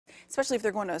especially if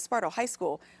they're going to Esparto High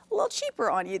School, a little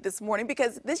cheaper on you this morning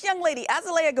because this young lady,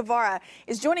 Azalea Guevara,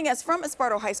 is joining us from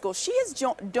Esparto High School. She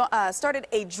has started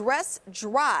a dress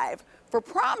drive for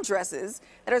prom dresses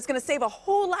that is going to save a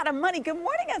whole lot of money. Good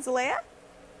morning, Azalea.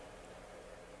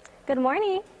 Good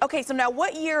morning. Okay, so now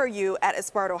what year are you at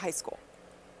Esparto High School?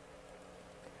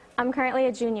 I'm currently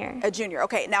a junior. A junior.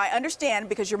 Okay, now I understand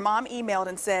because your mom emailed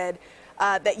and said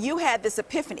that you had this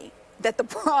epiphany that the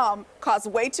prom costs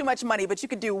way too much money, but you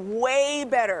could do way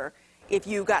better if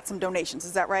you got some donations.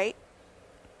 Is that right?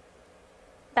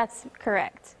 That's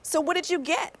correct. So what did you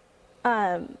get?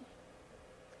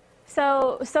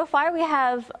 So far we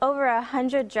have over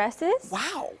 100 dresses.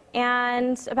 Wow.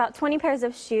 And about 20 pairs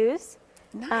of shoes.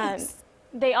 Nice.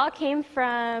 They all came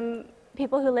from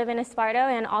people who live in Esparto,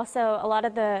 and also a lot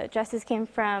of the dresses came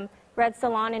from Red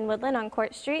Salon in Woodland on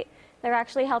Court Street. They're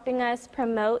actually helping us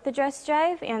promote the dress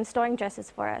drive and storing dresses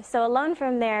for us. So alone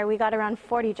from there, we got around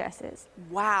 40 dresses.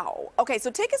 Wow. Okay, so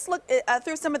take us look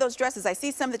through some of those dresses. I see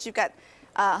some that you've got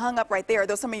hung up right there. Are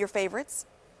those some of your favorites?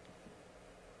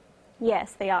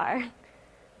 Yes, they are.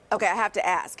 Okay, I have to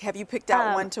ask. Have you picked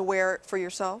out one to wear for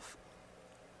yourself?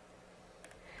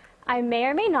 I may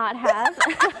or may not have.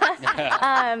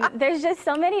 There's just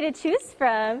so many to choose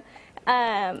from.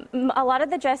 A lot of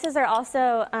the dresses are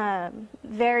also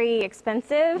very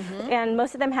expensive, and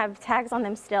most of them have tags on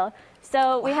them still.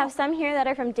 So we have some here that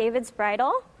are from David's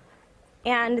Bridal,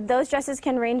 and those dresses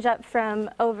can range up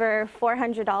from over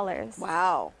 $400.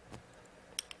 Wow.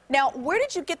 Now, where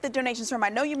did you get the donations from? I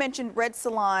know you mentioned Red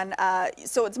Salon,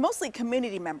 so it's mostly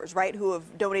community members, right, who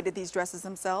have donated these dresses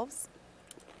themselves?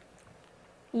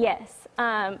 Yes.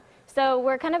 So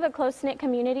we're kind of a close-knit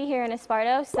community here in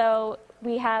Esparto, so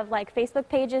we have like Facebook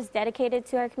pages dedicated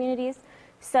to our communities.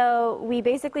 So we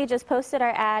basically just posted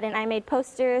our ad, and I made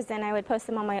posters, and I would post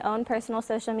them on my own personal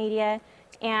social media,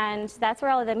 and that's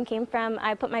where all of them came from.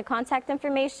 I put my contact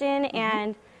information,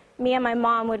 and me and my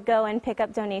mom would go and pick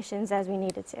up donations as we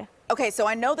needed to. Okay, so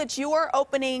I know that you are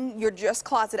opening your dress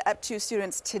closet up to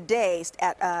students today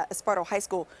at Esparto High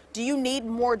School. Do you need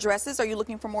more dresses? Are you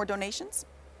looking for more donations?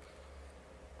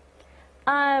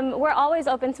 We're always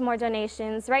open to more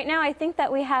donations. Right now, I think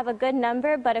that we have a good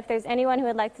number, but if there's anyone who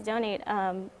would like to donate,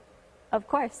 of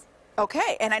course.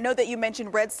 Okay, and I know that you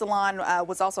mentioned Red Salon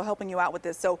was also helping you out with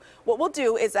this. So what we'll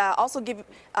do is also give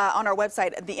on our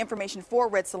website the information for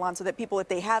Red Salon so that people, if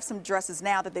they have some dresses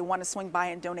now that they want to swing by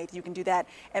and donate, you can do that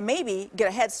and maybe get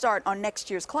a head start on next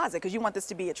year's closet because you want this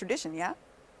to be a tradition, yeah?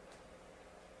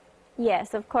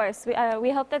 Yes, of course. We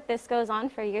hope that this goes on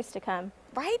for years to come.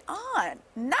 Right on.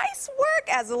 Nice work,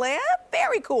 Azalea.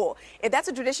 Very cool. If that's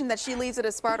a tradition that she leaves at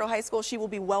Esparto High School, she will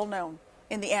be well known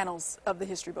in the annals of the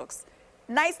history books.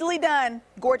 Nicely done.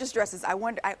 Gorgeous dresses. I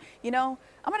wonder, you know,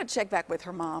 I'm going to check back with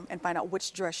her mom and find out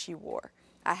which dress she wore.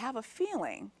 I have a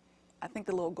feeling, I think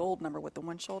the little gold number with the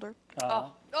one shoulder.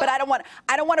 But I don't want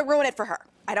to ruin it for her.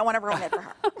 I don't want to ruin it for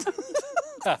her.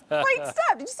 Great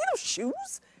stuff. Did you see those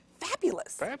shoes?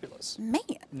 Fabulous. Fabulous. Man.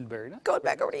 Very nice. Going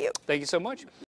back over to you. Thank you so much.